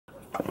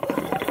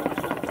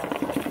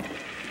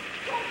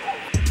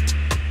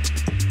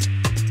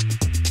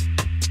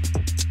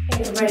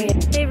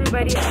everybody. Hey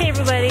everybody. Hey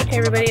everybody. Hey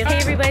everybody. Hey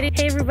everybody.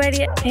 Hey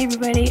everybody. Hey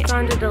everybody.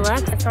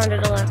 Sonjdradeluxe.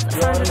 Sonjdradeluxe.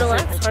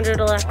 Sonjdradeluxe.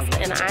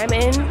 Sonjdradeluxe. And I'm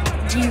in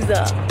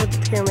Giza with the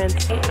pyramids.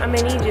 I'm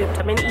in Egypt.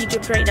 I'm in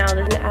Egypt right now.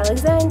 There's an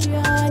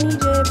Alexandria in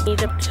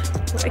Egypt.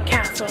 A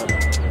castle.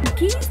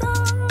 Giza.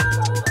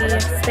 The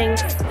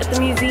Sphinx at the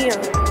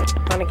museum.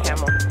 On a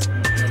camel.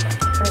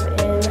 I'm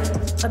in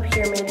a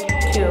pyramid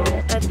tomb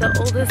at the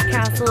oldest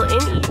castle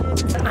in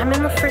Egypt. I'm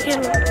in the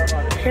freaking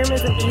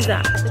Pyramids of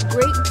Giza. The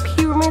Great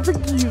Pyramids of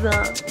Giza.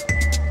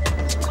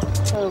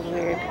 That was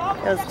weird.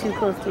 That was too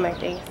close to my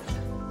face.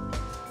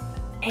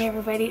 Hey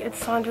everybody,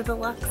 it's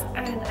Sonjdradeluxe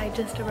and I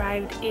just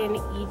arrived in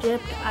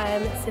Egypt.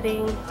 I'm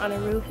sitting on a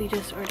roof. We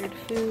just ordered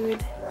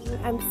food.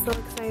 I'm so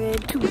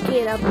excited to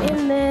get up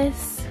in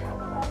this.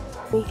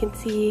 You can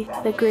see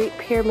the Great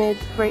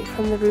Pyramids right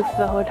from the roof of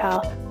the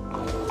hotel.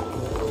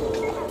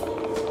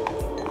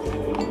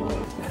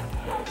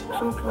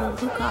 From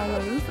hookah on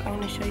the roof. I'm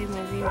going to show you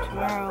my view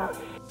tomorrow.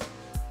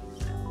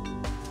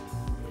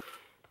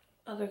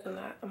 Other than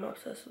that, I'm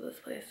obsessed with this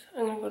place.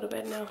 I'm going to go to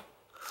bed now.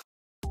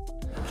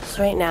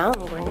 So right now,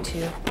 I'm going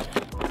to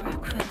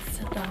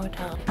breakfast at the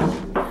hotel.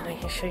 And I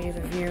can show you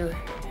the view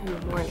in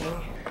the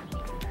morning.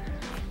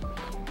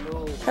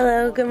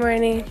 Hello, good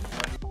morning.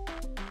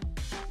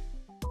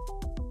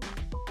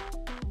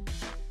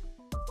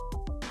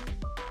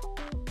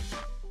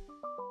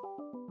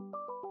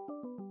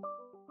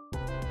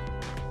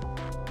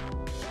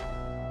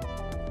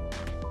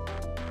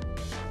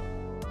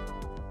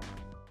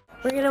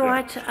 We're gonna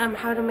watch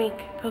how to make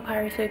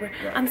papyrus paper.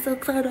 I'm so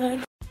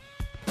excited.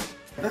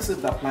 This is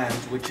the plant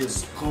which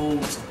is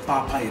called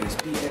papyrus,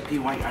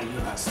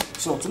 P-A-P-Y-R-U-S.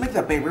 So to make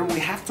the paper, we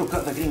have to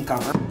cut the green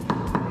cover.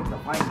 Take the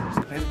fibers,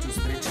 then to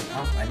stretch it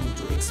out, I need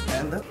to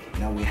expand it.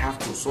 Now we have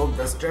to solve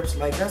the strips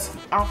like this.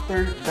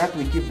 After that,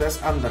 we keep this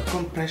under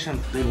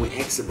compression. Then we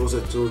expose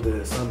it to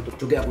the sun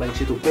to get like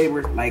sheet of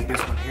paper like this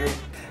one here.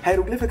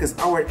 Hieroglyphic is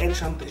our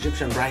ancient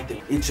Egyptian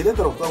writing. Each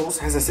letter of those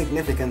has a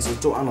significance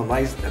to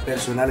analyze the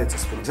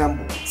personalities. For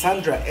example,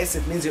 Sandra, S,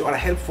 it means you are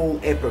helpful,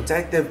 A,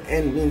 protective,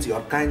 N means you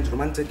are kind,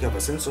 romantic, you have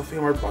a sense of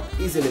humor, but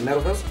easily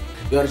nervous.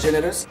 You are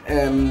generous,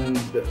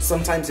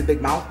 sometimes a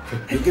big mouth.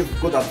 You give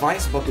good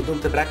advice, but you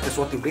don't practice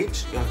what you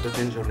preach. You have to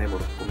change your name or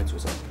commit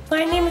suicide.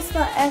 My name is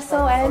spelled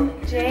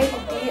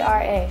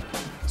S-O-N-J-D-R-A.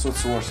 So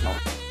it's worse now.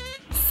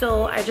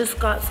 So I just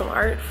got some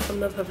art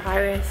from the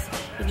Papyrus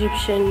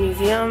Egyptian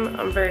Museum.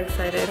 I'm very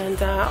excited. And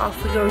off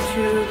we go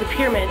to the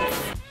pyramids.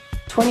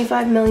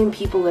 25 million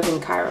people live in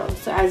Cairo,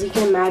 so as you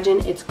can imagine,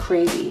 it's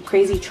crazy.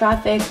 Crazy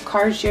traffic,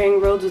 cars sharing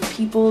roads with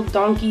people,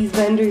 donkeys,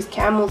 vendors,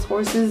 camels,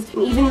 horses,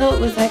 and even though it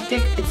was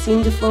hectic, it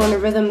seemed to flow in a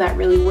rhythm that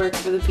really worked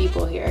for the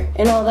people here.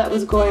 And all that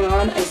was going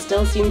on, I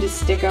still seemed to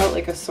stick out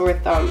like a sore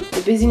thumb.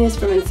 The busyness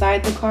from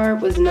inside the car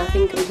was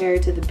nothing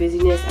compared to the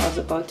busyness I was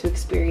about to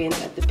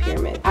experience at the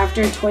pyramid.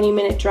 After a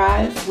 20-minute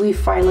drive, we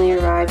finally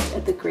arrived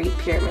at the Great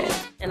Pyramid.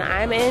 And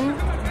I'm in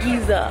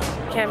Giza.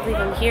 Can't believe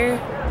I'm here.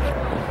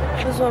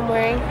 This is what I'm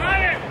wearing.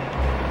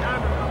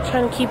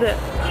 Trying to keep it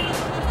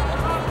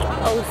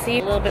OC,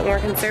 a little bit more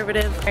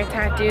conservative. My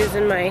tattoos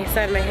and my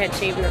side of my head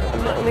shaved now. I'm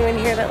the only one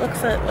here that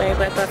looks that way,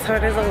 but that's how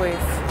it is always.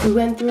 We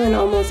went through an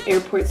almost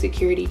airport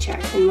security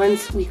check, and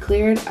once we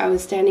cleared, I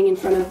was standing in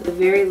front of the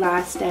very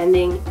last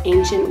standing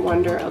ancient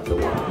wonder of the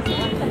world.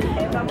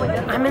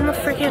 I'm in the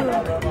freaking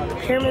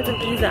Pyramids of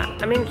Giza.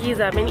 I'm in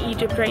Giza. I'm in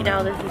Egypt right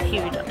now. This is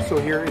huge. So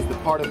here is the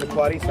part of the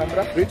quarry,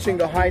 Sandra, reaching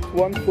a height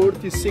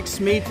 146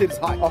 meters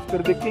high. After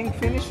the king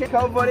finished,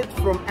 cover it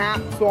from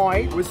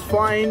outside with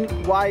fine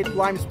white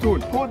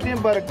limestone. Put in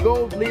by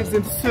gold leaves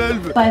and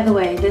silver. By the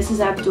way, this is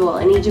Abdul,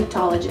 an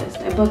Egyptologist.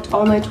 I booked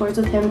all my tours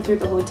with him through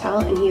the hotel,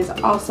 and he is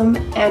awesome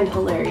and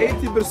hilarious.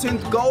 80%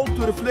 gold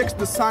to reflect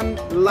the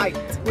sunlight.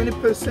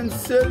 20%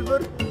 silver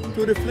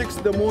to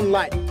reflect the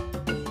moonlight.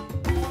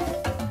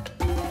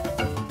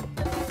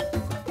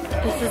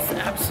 This is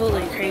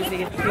absolutely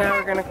crazy. Now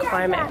we're gonna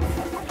climb it.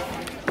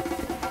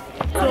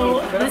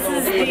 So this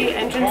is the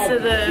entrance to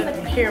the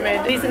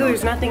pyramid. Basically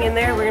there's nothing in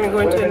there. We're gonna go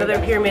into another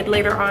pyramid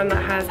later on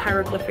that has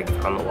hieroglyphics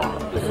on the wall.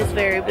 This is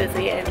very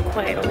busy and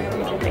quite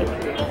overwhelming,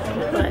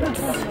 but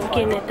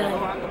getting it done.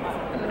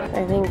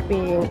 I think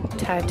being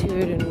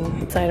tattooed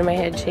and side of my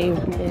head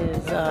shaved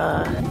is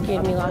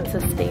giving me lots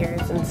of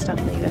stares and stuff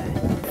like that.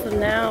 So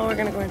now we're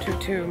gonna go into a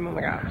tomb. Oh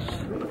my gosh.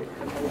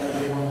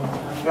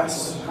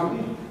 Yes.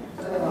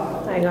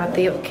 I got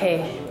the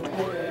okay.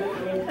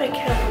 I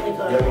can't believe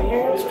that over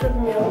here. It's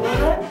tripping me a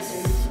lot,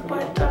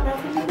 but I'm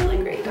having a really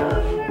great time.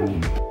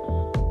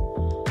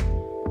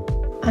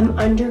 I'm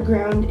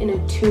underground in a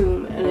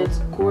tomb and it's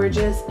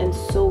gorgeous and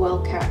so well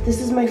kept.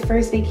 This is my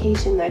first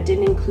vacation that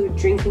didn't include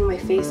drinking my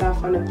face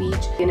off on a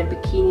beach in a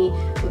bikini,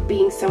 but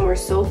being somewhere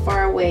so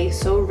far away,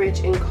 so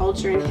rich in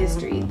culture and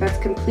history, that's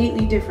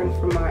completely different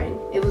from mine.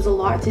 It was a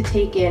lot to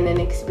take in and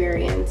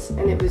experience,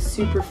 and it was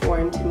super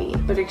foreign to me,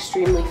 but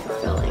extremely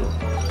fulfilling.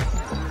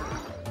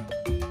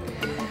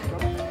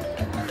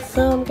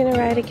 So I'm gonna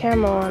ride a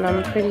camel and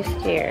I'm pretty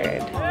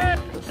scared.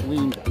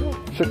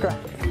 شكرا.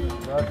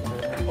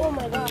 Oh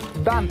my god.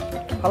 Done.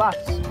 خلاص.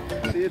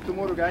 See See you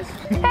tomorrow, guys.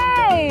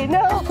 Hey,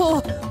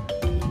 no!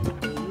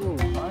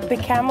 The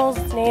camels'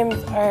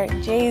 names are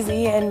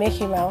Jay-Z and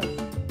Mickey Mouse.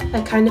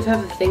 I kind of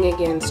have a thing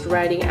against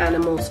riding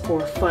animals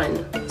for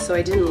fun, so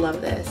I didn't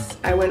love this.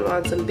 I wouldn't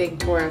want some big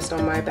tourist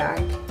on my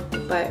back,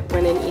 but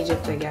when in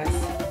Egypt, I guess.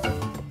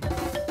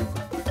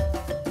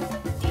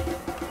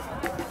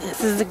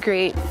 This is the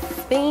Great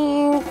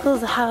Sphinx,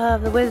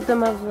 have the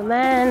wisdom of the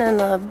man and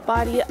the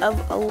body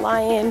of a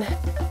lion.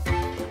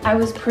 I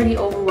was pretty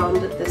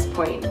overwhelmed at this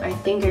point. I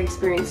think I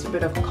experienced a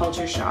bit of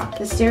culture shock.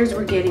 The stares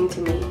were getting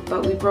to me,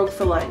 but we broke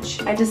for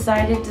lunch. I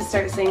decided to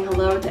start saying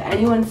hello to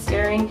anyone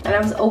staring, and I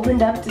was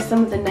opened up to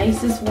some of the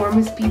nicest,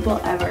 warmest people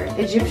ever.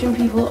 Egyptian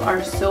people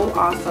are so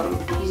awesome.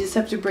 You just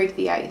have to break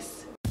the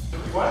ice.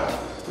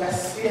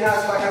 Yes, he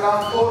has like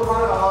around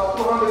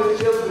 200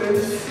 children.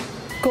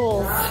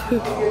 Goals.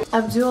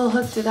 Abdul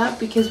hooked it up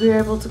because we were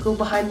able to go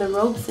behind the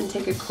ropes and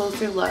take a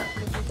closer look.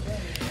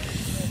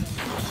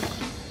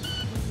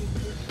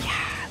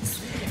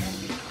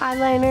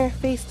 Eyeliner,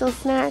 face still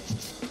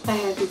snatched. I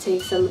had to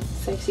take some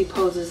sexy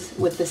poses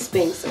with the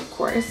Sphinx, of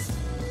course.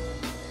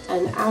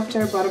 And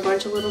after, I bought a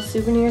bunch of little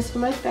souvenirs for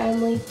my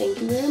family. Thank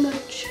you very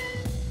much.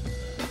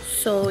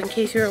 So, in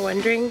case you were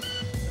wondering,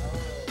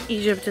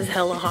 Egypt is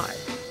hella hot.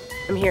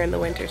 I'm here in the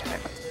winter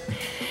time.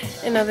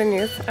 In other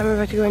news, I'm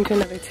about to go into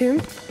another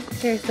tomb.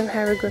 Here's some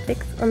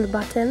hieroglyphics on the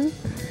bottom.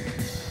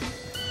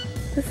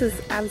 This is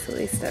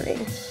absolutely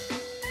stunning.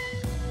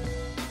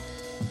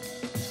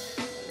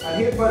 And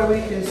here, by the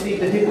way, you can see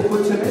the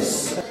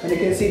hippopotamus, and you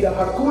can see the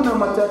Hakuna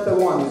Matata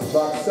ones,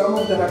 but some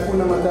of the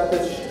Hakuna Matata,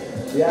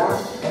 yeah,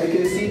 and you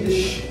can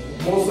see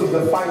most of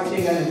the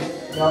fighting and,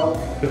 you know.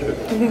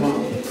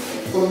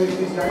 Follow me,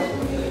 please, guys.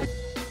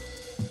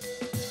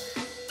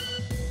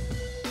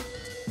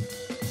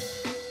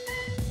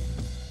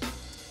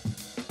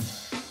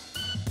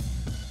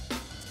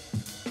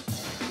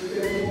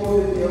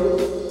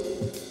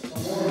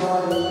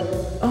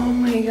 Oh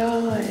my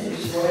gosh.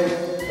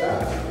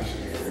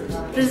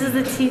 This is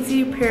the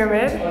Titi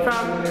pyramid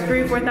from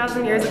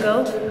 3,000–4,000 years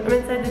ago. I'm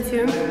inside the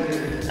tomb. The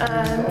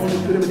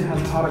pyramid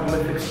has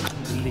hieroglyphics.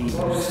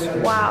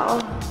 Wow.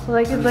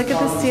 Look at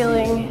the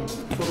ceiling.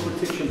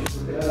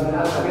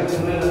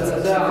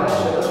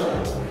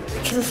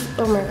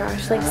 Oh my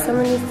gosh, like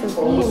someone needs to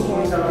be in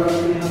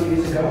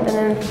here. And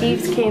then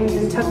thieves came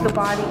and took the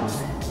bodies.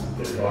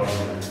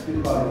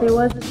 There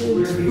was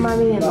a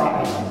mummy in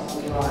there.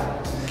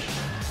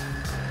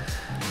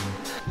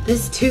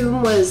 This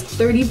tomb was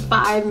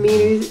 35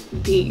 meters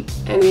deep,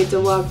 and we had to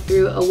walk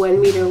through a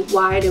 1 meter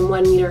wide and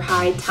 1 meter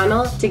high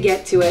tunnel to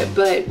get to it.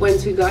 But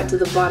once we got to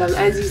the bottom,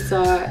 as you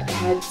saw, it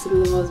had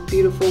some of the most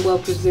beautiful,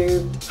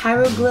 well-preserved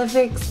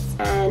hieroglyphics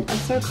and a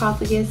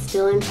sarcophagus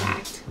still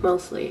intact,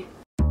 mostly.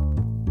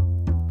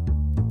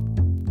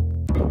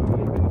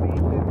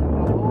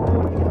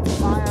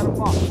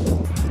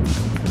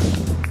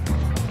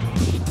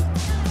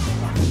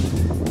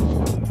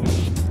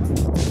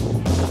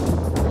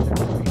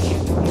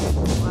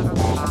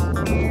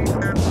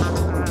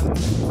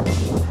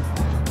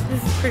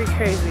 Pretty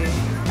crazy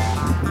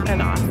and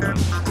awesome.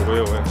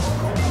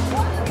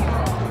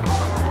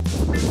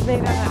 It's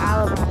made out of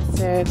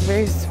alabaster. It's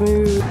very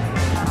smooth.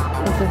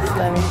 This is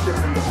stunning.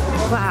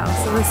 Wow.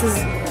 So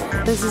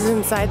this is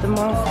inside the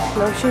mosque.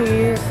 No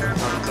shoes.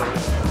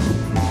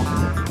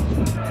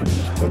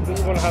 So this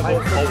one has a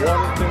water thing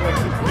like this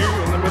view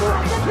in the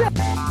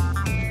middle.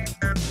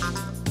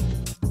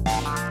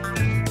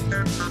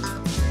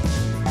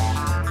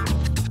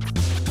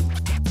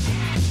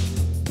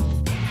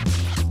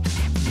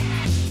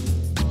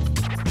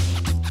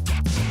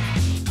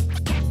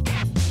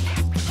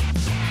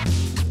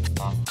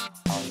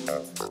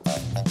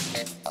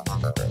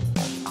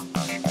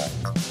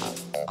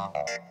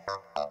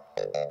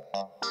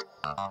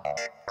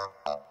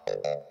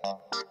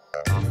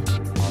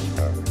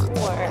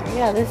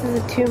 Yeah, this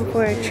is a tomb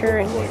for a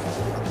Turin.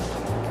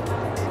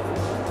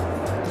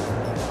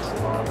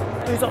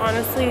 There's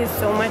honestly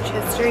so much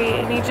history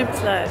in Egypt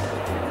that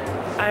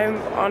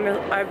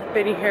I've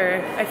been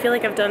here. I feel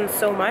like I've done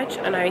so much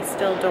and I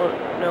still don't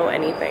know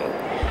anything.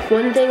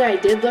 One thing I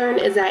did learn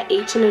is that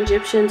ancient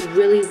Egyptians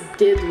really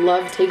did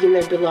love taking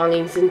their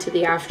belongings into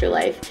the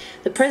afterlife.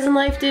 The present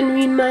life didn't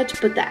mean much,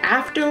 but the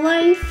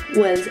afterlife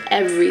was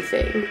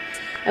everything.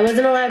 I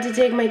wasn't allowed to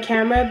take my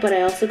camera, but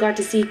I also got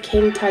to see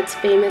King Tut's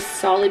famous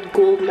solid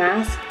gold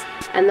mask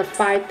and the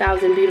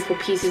 5,000 beautiful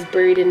pieces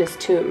buried in his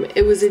tomb.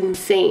 It was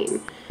insane.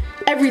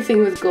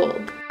 Everything was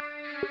gold.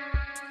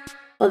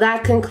 Well,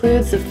 that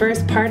concludes the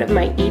first part of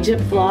my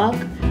Egypt vlog.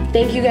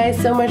 Thank you guys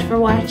so much for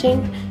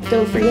watching.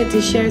 Don't forget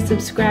to share,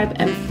 subscribe,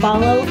 and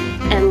follow,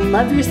 and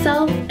love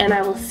yourself, and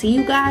I will see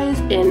you guys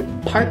in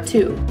part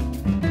 2.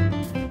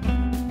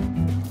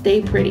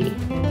 Stay pretty.